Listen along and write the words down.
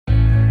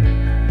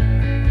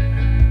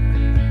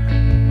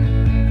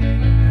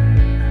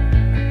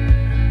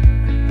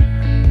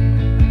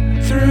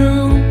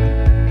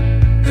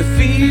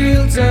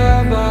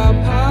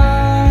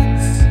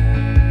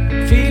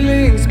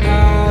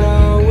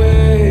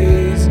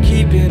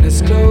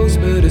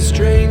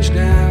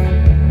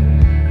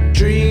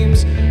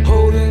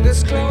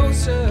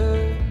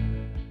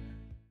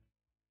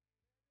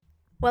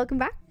Welcome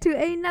back to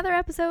another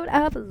episode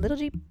of Little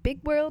G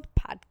Big World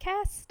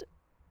podcast.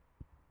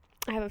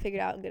 I haven't figured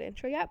out a good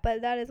intro yet,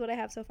 but that is what I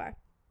have so far.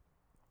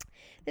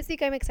 This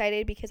week I'm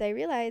excited because I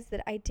realized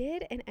that I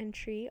did an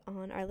entry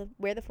on our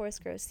Where the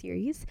Forest Grows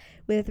series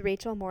with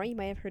Rachel Moore. You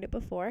might have heard it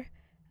before,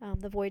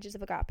 The Voyages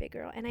of Agape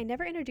Girl. And I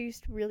never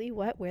introduced really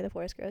what Where the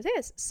Forest Grows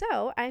is.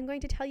 So I'm going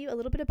to tell you a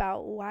little bit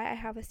about why I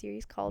have a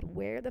series called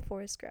Where the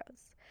Forest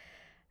Grows.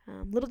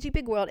 Little G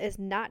Big World is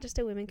not just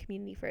a women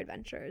community for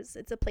adventurers.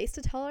 It's a place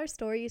to tell our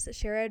stories,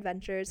 share our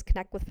adventures,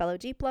 connect with fellow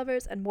Jeep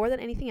lovers, and more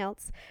than anything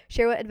else,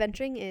 share what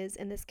adventuring is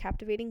in this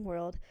captivating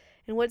world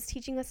and what it's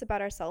teaching us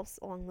about ourselves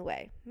along the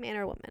way, man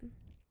or woman.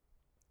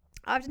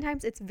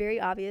 Oftentimes, it's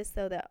very obvious,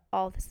 though, that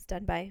all this is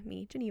done by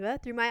me, Geneva,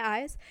 through my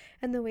eyes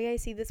and the way I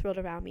see this world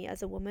around me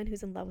as a woman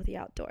who's in love with the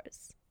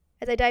outdoors.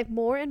 As I dive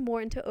more and more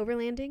into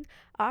overlanding,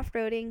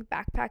 off-roading,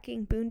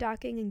 backpacking,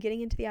 boondocking, and getting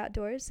into the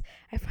outdoors,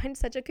 I find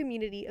such a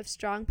community of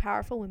strong,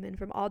 powerful women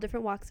from all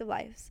different walks of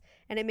life,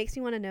 and it makes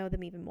me want to know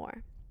them even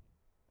more.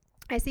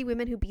 I see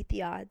women who beat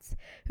the odds,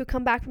 who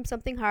come back from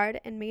something hard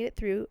and made it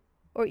through,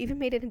 or even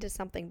made it into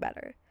something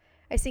better.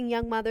 I see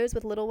young mothers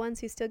with little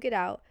ones who still get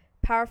out,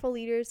 powerful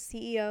leaders,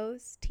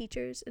 CEOs,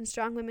 teachers, and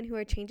strong women who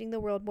are changing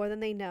the world more than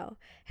they know,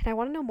 and I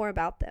want to know more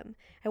about them.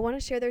 I want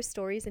to share their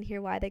stories and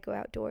hear why they go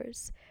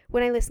outdoors.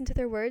 When I listen to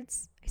their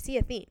words, I see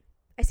a theme.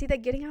 I see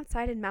that getting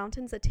outside in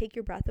mountains that take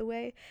your breath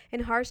away, in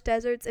harsh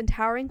deserts and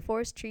towering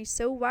forest trees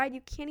so wide you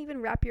can't even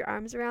wrap your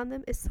arms around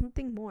them is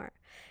something more.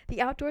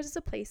 The outdoors is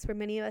a place where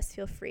many of us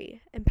feel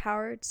free,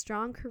 empowered,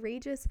 strong,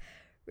 courageous,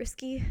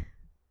 risky,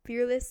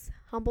 fearless,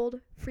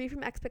 humbled, free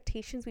from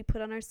expectations we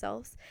put on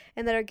ourselves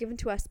and that are given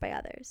to us by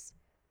others.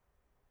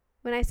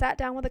 When I sat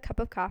down with a cup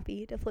of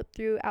coffee to flip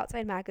through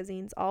Outside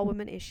Magazine's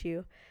all-women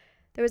issue,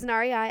 there was an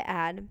REI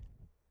ad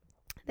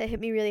that hit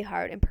me really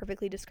hard and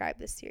perfectly described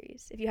this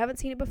series. If you haven't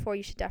seen it before,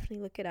 you should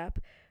definitely look it up.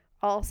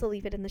 I'll also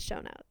leave it in the show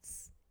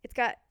notes. It's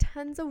got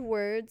tons of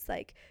words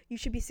like you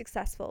should be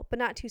successful, but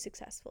not too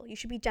successful. You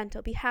should be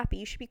gentle, be happy,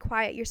 you should be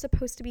quiet. You're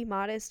supposed to be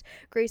modest,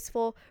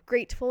 graceful,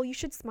 grateful. You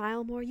should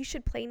smile more. You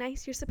should play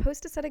nice. You're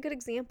supposed to set a good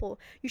example.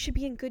 You should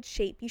be in good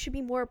shape. You should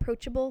be more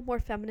approachable, more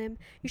feminine.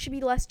 You should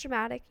be less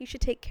dramatic. You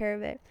should take care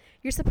of it.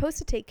 You're supposed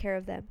to take care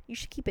of them. You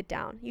should keep it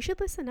down. You should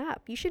listen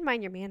up. You should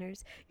mind your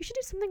manners. You should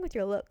do something with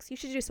your looks. You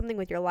should do something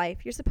with your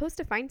life. You're supposed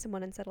to find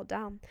someone and settle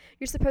down.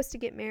 You're supposed to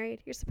get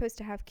married. You're supposed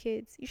to have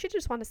kids. You should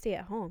just want to stay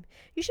at home.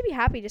 You should be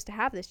happy just to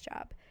have this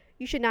job.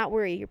 You should not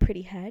worry your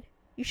pretty head.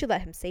 You should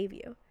let him save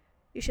you.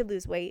 You should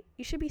lose weight.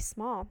 You should be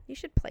small. You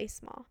should play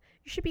small.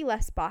 You should be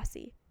less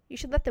bossy. You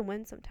should let them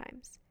win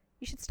sometimes.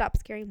 You should stop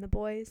scaring the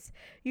boys.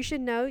 You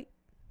should know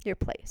your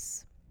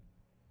place.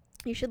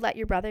 You should let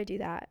your brother do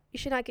that. You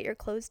should not get your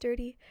clothes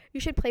dirty. You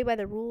should play by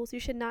the rules. You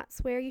should not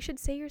swear. You should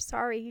say you're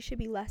sorry. You should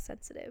be less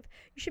sensitive.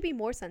 You should be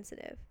more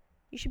sensitive.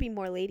 You should be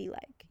more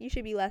ladylike. You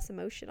should be less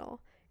emotional.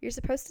 You're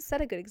supposed to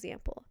set a good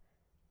example.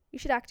 You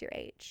should act your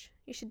age.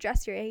 You should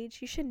dress your age.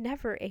 You should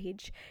never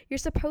age. You're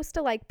supposed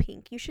to like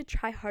pink. You should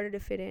try harder to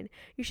fit in.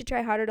 You should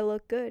try harder to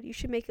look good. You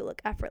should make it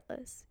look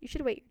effortless. You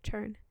should wait your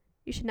turn.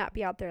 You should not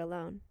be out there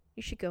alone.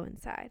 You should go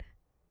inside.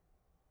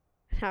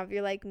 Now, if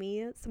you're like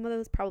me, some of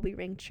those probably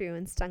rang true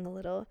and stung a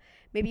little.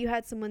 Maybe you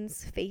had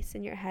someone's face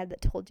in your head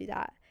that told you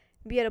that.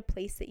 Maybe you had a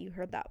place that you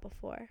heard that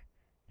before.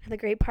 And the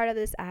great part of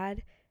this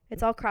ad,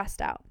 it's all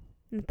crossed out.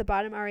 And at the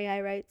bottom, REI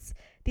writes,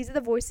 "These are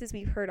the voices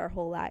we've heard our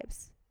whole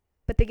lives.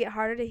 But they get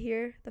harder to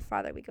hear the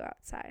farther we go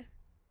outside."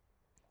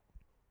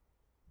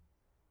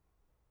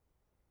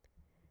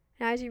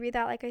 Now, as you read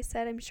that, like I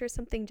said, I'm sure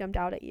something jumped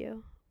out at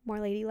you. More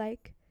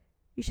ladylike.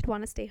 You should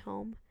want to stay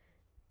home.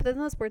 But then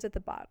those words at the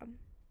bottom.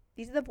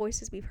 These are the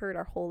voices we've heard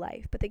our whole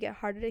life, but they get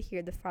harder to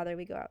hear the farther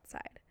we go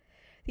outside.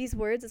 These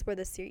words is where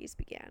the series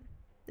began.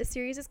 The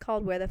series is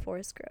called Where the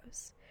Forest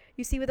Grows.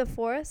 You see, with a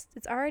forest,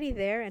 it's already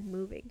there and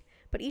moving,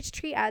 but each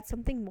tree adds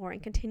something more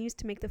and continues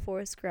to make the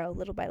forest grow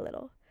little by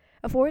little.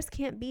 A forest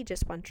can't be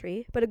just one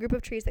tree, but a group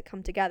of trees that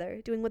come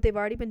together, doing what they've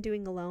already been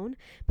doing alone,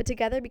 but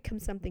together become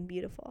something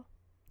beautiful.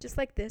 Just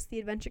like this, the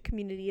adventure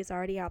community is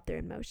already out there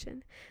in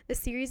motion. This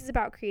series is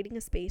about creating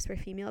a space where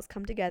females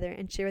come together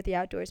and share what the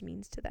outdoors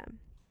means to them.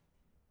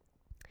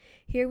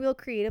 Here we'll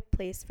create a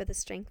place for the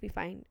strength we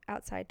find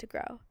outside to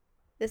grow.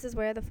 This is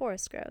where the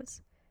forest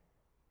grows.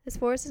 This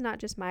forest is not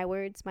just my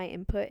words, my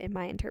input, and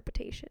my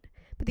interpretation,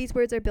 but these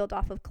words are built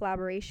off of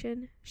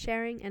collaboration,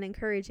 sharing, and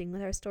encouraging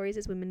with our stories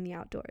as women in the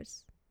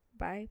outdoors,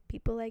 by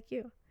people like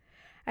you.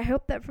 I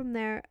hope that from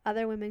there,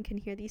 other women can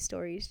hear these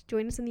stories,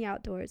 join us in the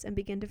outdoors, and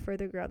begin to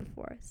further grow the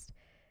forest.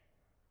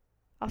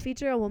 I'll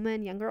feature a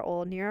woman, young or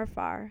old, near or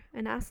far,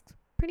 and ask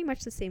pretty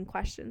much the same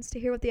questions to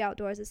hear what the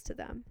outdoors is to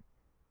them.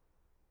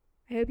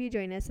 I hope you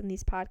join us in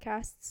these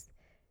podcasts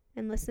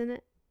and listen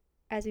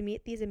as we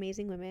meet these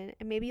amazing women,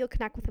 and maybe you'll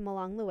connect with them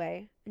along the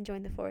way and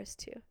join the forest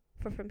too.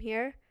 For from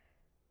here,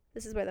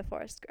 this is where the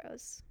forest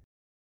grows.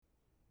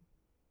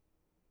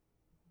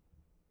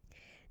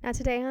 Now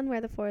today on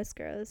Where the Forest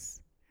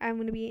Grows, I'm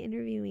going to be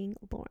interviewing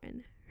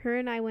Lauren. Her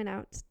and I went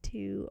out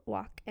to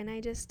walk, and I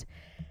just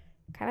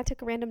kind of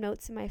took random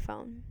notes in my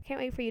phone. Can't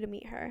wait for you to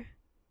meet her.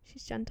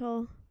 She's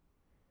gentle.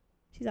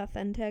 She's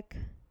authentic.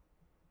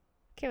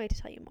 Can't wait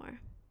to tell you more.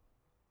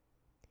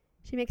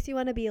 She makes you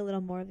want to be a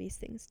little more of these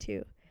things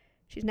too.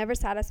 She's never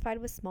satisfied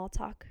with small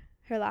talk.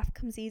 Her laugh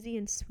comes easy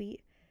and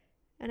sweet,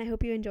 and I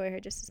hope you enjoy her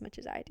just as much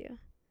as I do.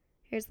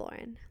 Here's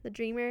Lauren, the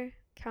dreamer,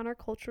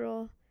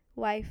 countercultural,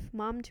 wife,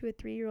 mom to a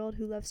 3-year-old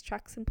who loves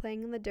trucks and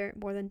playing in the dirt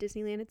more than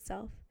Disneyland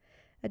itself,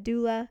 a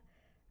doula,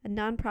 a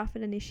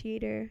nonprofit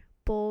initiator,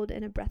 bold,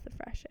 and a breath of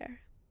fresh air.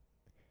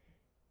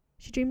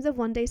 She dreams of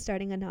one day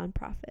starting a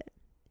nonprofit.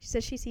 She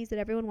says she sees that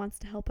everyone wants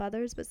to help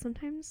others, but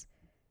sometimes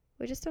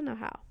we just don't know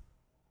how.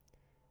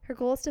 Her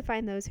goal is to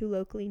find those who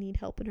locally need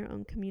help in her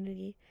own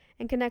community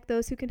and connect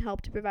those who can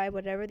help to provide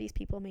whatever these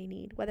people may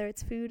need, whether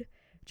it's food,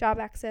 job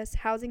access,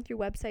 housing through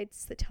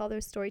websites that tell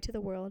their story to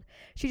the world.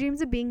 She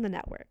dreams of being the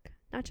network,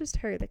 not just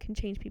her, that can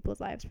change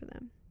people's lives for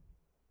them.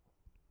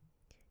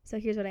 So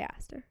here's what I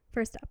asked her.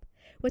 First up,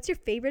 what's your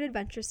favorite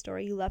adventure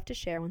story you love to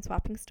share when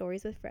swapping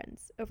stories with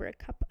friends over a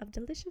cup of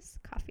delicious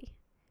coffee?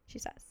 She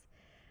says.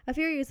 A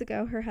few years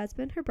ago, her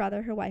husband, her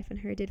brother, her wife, and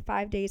her did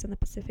 5 days on the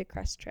Pacific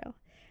Crest Trail.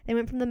 They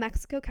went from the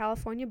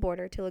Mexico-California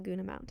border to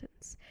Laguna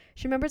Mountains.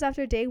 She remembers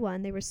after day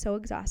 1, they were so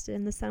exhausted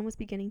and the sun was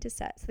beginning to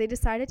set, so they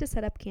decided to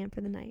set up camp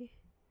for the night.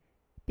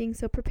 Being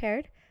so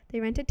prepared, they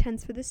rented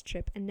tents for this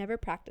trip and never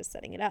practiced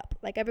setting it up,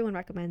 like everyone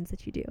recommends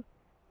that you do.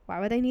 Why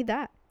would they need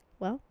that?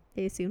 Well,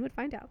 they soon would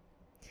find out.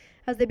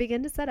 As they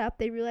began to set up,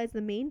 they realized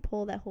the main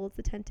pole that holds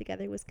the tent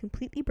together was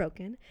completely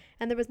broken,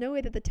 and there was no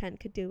way that the tent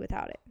could do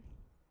without it.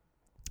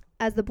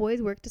 As the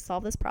boys worked to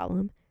solve this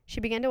problem, she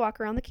began to walk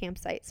around the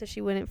campsite so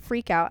she wouldn't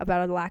freak out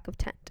about a lack of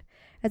tent.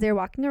 As they were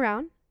walking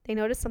around, they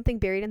noticed something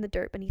buried in the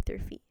dirt beneath their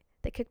feet.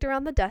 They kicked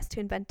around the dust to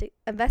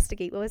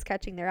investigate what was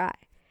catching their eye.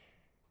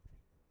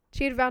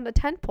 She had found a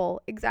tent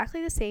pole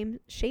exactly the same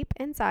shape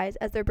and size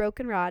as their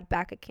broken rod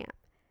back at camp.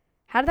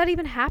 How did that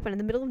even happen in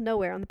the middle of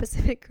nowhere on the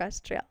Pacific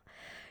Crest Trail?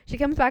 She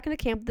comes back into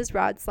camp with this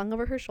rod slung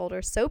over her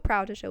shoulder, so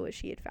proud to show what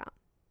she had found.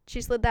 She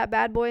slid that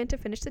bad boy in to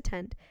finish the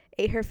tent,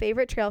 ate her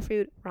favorite trail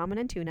food, ramen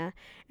and tuna,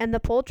 and the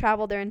pole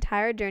traveled their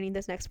entire journey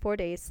this next 4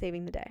 days,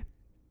 saving the day.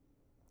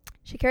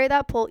 She carried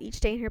that pole each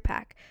day in her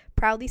pack,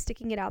 proudly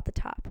sticking it out the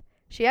top.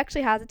 She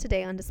actually has it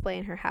today on display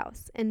in her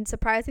house, and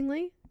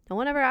surprisingly, no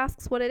one ever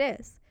asks what it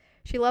is.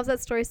 She loves that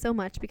story so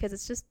much because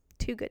it's just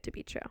too good to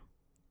be true.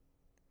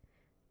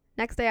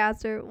 Next, I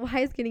asked her,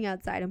 why is getting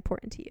outside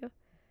important to you?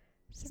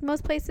 She says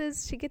most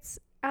places she gets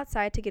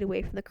outside to get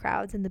away from the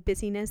crowds and the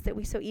busyness that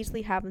we so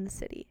easily have in the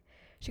city.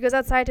 She goes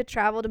outside to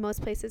travel to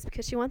most places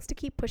because she wants to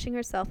keep pushing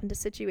herself into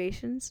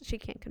situations she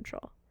can't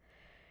control.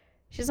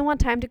 She doesn't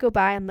want time to go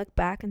by and look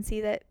back and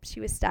see that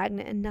she was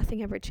stagnant and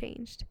nothing ever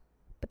changed.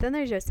 But then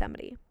there's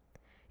Yosemite.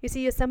 You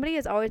see, Yosemite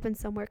has always been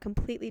somewhere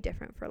completely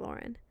different for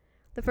Lauren.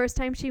 The first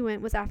time she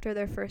went was after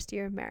their first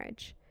year of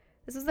marriage.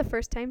 This was the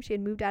first time she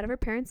had moved out of her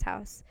parents'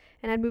 house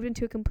and had moved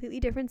into a completely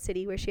different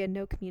city where she had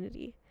no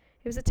community.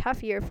 It was a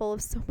tough year full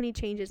of so many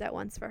changes at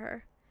once for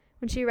her.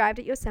 When she arrived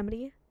at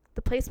Yosemite,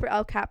 the place where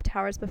El Cap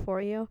towers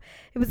before you,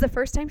 it was the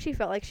first time she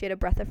felt like she had a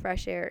breath of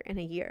fresh air in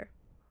a year.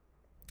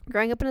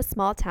 Growing up in a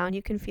small town,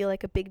 you can feel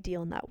like a big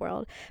deal in that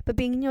world, but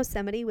being in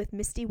Yosemite with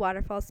misty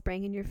waterfalls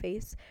spraying in your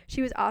face,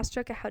 she was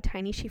awestruck at how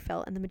tiny she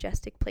felt in the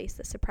majestic place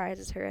that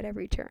surprises her at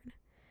every turn.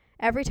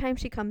 Every time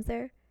she comes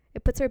there,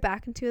 it puts her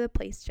back into the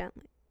place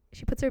gently.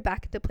 She puts her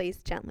back into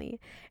place gently.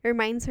 It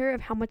reminds her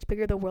of how much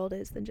bigger the world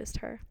is than just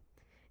her.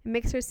 It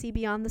makes her see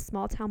beyond the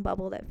small town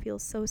bubble that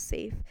feels so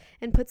safe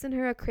and puts in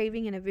her a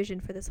craving and a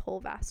vision for this whole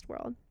vast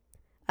world.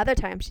 Other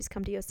times she's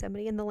come to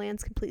Yosemite and the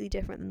land's completely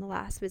different than the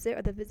last visit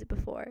or the visit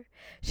before.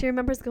 She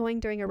remembers going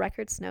during a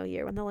record snow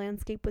year when the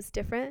landscape was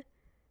different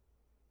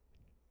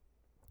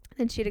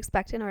than she had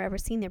expected or ever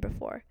seen there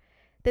before.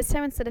 This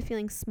time, instead of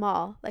feeling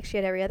small like she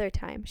had every other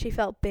time, she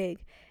felt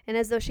big and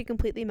as though she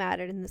completely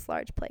mattered in this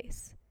large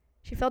place.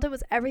 She felt it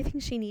was everything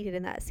she needed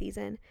in that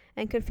season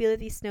and could feel that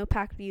these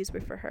snow-packed views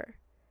were for her.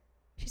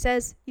 She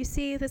says, you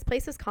see, this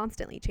place is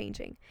constantly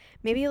changing,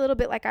 maybe a little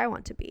bit like I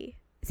want to be.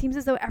 It seems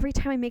as though every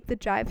time I make the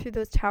drive through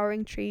those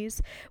towering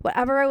trees,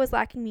 whatever I was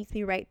lacking meets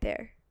me right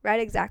there, right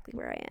exactly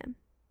where I am.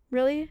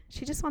 Really,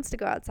 she just wants to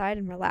go outside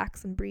and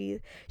relax and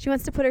breathe. She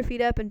wants to put her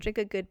feet up and drink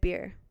a good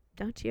beer.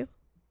 Don't you?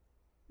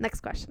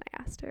 Next question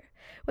I asked her.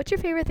 What's your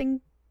favorite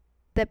thing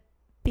that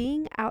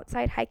being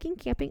outside hiking,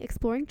 camping,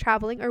 exploring,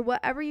 traveling, or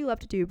whatever you love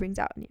to do brings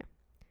out in you?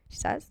 She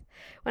says,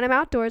 when I'm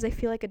outdoors, I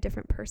feel like a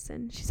different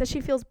person. She says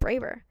she feels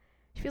braver.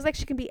 She feels like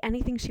she can be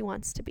anything she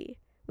wants to be.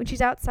 When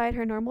she's outside,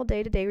 her normal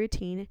day-to-day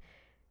routine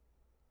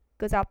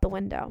goes out the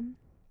window.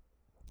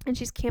 And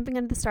she's camping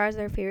under the stars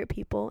with her favorite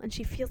people, and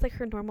she feels like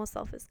her normal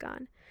self is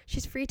gone.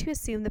 She's free to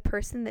assume the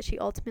person that she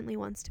ultimately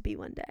wants to be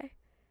one day.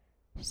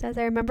 She says,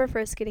 I remember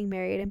first getting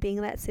married and being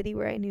in that city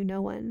where I knew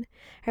no one.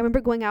 I remember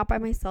going out by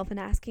myself and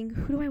asking,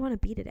 who do I want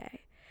to be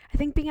today? I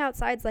think being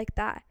outside's like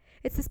that.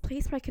 It's this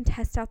place where I can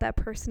test out that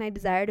person I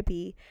desire to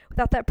be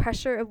without that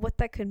pressure of what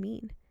that could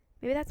mean.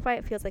 Maybe that's why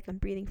it feels like I'm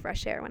breathing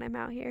fresh air when I'm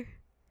out here.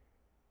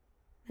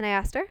 And I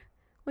asked her,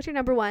 what's your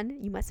number one,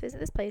 you must visit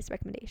this place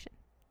recommendation?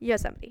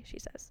 Yosemite, she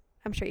says.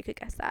 I'm sure you could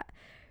guess that.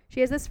 She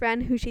has this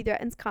friend who she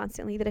threatens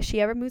constantly that if she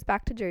ever moves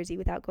back to Jersey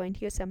without going to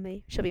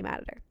Yosemite, she'll be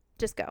mad at her.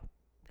 Just go.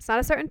 It's not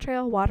a certain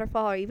trail,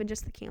 waterfall, or even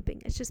just the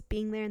camping. It's just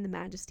being there in the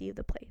majesty of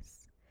the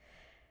place.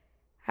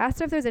 I asked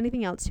her if there's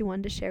anything else she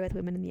wanted to share with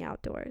women in the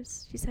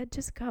outdoors. She said,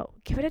 just go.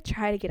 Give it a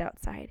try to get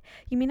outside.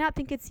 You may not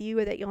think it's you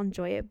or that you'll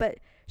enjoy it, but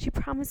she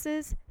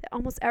promises that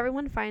almost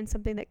everyone finds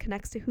something that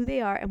connects to who they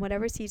are and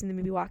whatever season they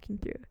may be walking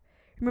through.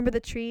 Remember, the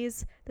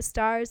trees, the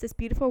stars, this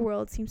beautiful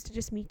world seems to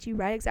just meet you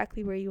right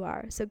exactly where you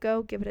are. So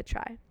go, give it a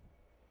try.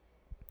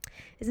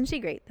 Isn't she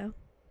great, though?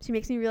 She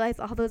makes me realize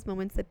all those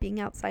moments that being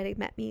outside had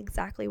met me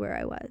exactly where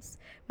I was.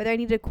 Whether I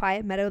needed a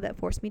quiet meadow that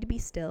forced me to be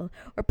still,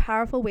 or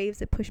powerful waves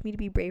that pushed me to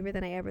be braver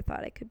than I ever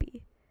thought I could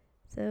be.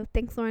 So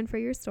thanks, Lauren, for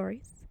your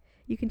stories.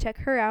 You can check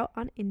her out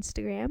on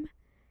Instagram,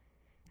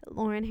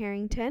 Lauren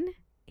Harrington,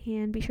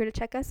 and be sure to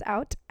check us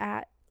out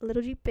at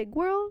Little Jeep Big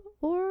World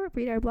or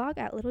read our blog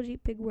at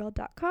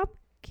littlejeepbigworld.com.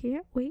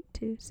 Can't wait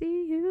to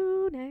see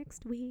you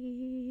next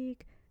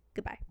week.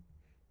 Goodbye.